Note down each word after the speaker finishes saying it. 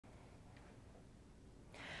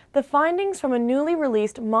The findings from a newly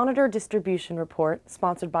released Monitor Distribution report,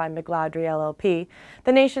 sponsored by McGladrey LLP,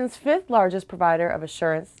 the nation's fifth largest provider of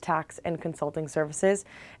assurance, tax, and consulting services,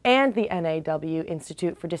 and the NAW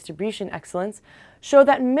Institute for Distribution Excellence, show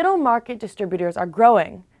that middle market distributors are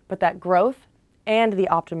growing, but that growth and the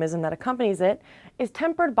optimism that accompanies it is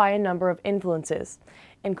tempered by a number of influences,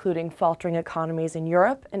 including faltering economies in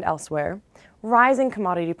Europe and elsewhere, rising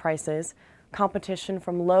commodity prices, competition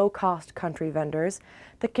from low-cost country vendors,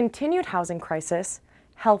 the continued housing crisis,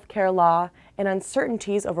 healthcare law, and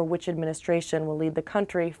uncertainties over which administration will lead the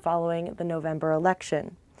country following the November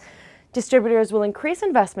election. Distributors will increase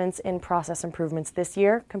investments in process improvements this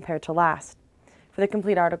year compared to last. For the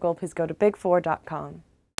complete article, please go to big4.com.